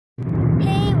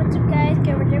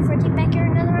Gamer Joe 14 back here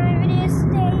in another one of my videos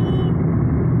today.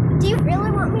 Do you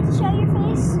really want me to show your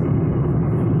face?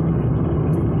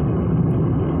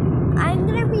 I'm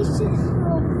gonna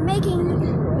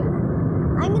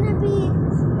be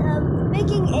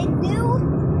making a new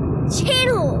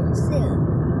channel soon.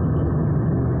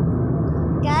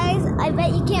 Guys, I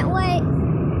bet you can't wait.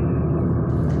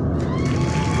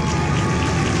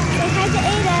 Say hi to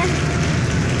Ada.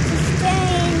 This is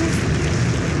James.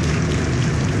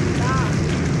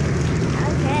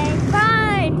 Okay,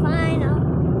 fine.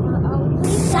 I'll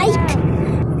psych.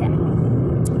 Okay.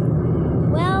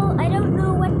 Well, I don't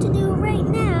know what to do right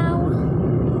now.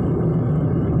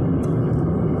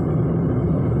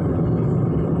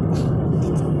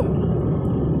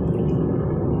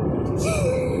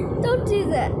 Don't do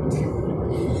that.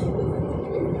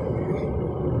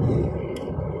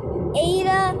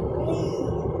 Ada,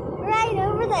 right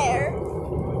over there.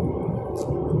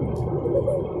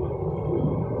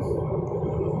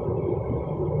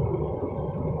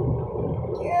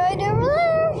 Right over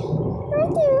there.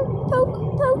 Right there. Poke.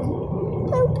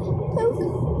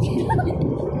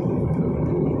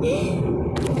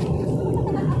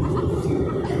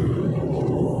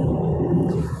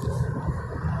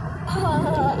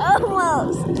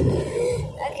 Almost.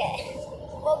 Okay.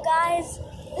 Well, guys,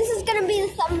 this is going to be the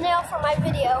thumbnail for my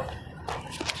video.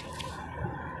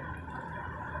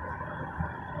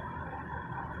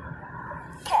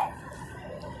 Okay.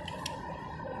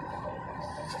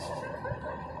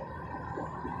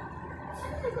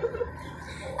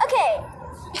 Okay.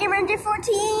 Gamer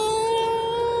 14.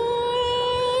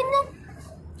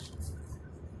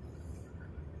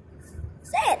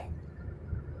 Say it.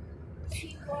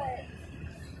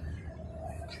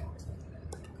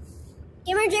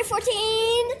 Gamer J14.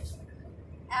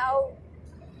 Ow.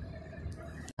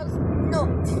 No,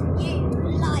 you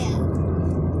liar.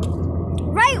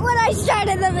 Right when I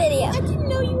started the video. I didn't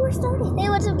know you were starting. Hey,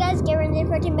 what's up, guys? Gamer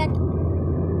J14 back.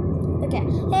 Okay.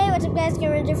 Hey, what's up, guys?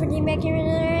 Gamer J14 back here.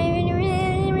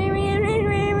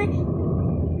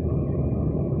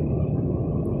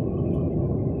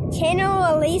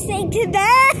 Channel releasing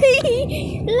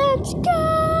today. Let's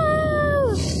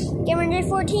go. Gamer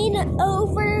J14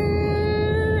 over.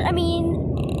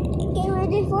 Gamer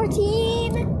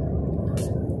J14.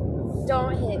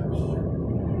 Don't hit me.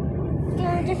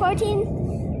 Gamer J14.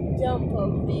 Don't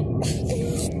poke me.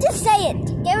 Just say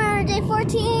it. Gamer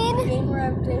J14. Gamer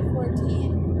of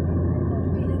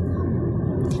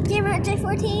J14. Gamer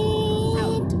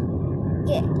J14.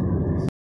 Good.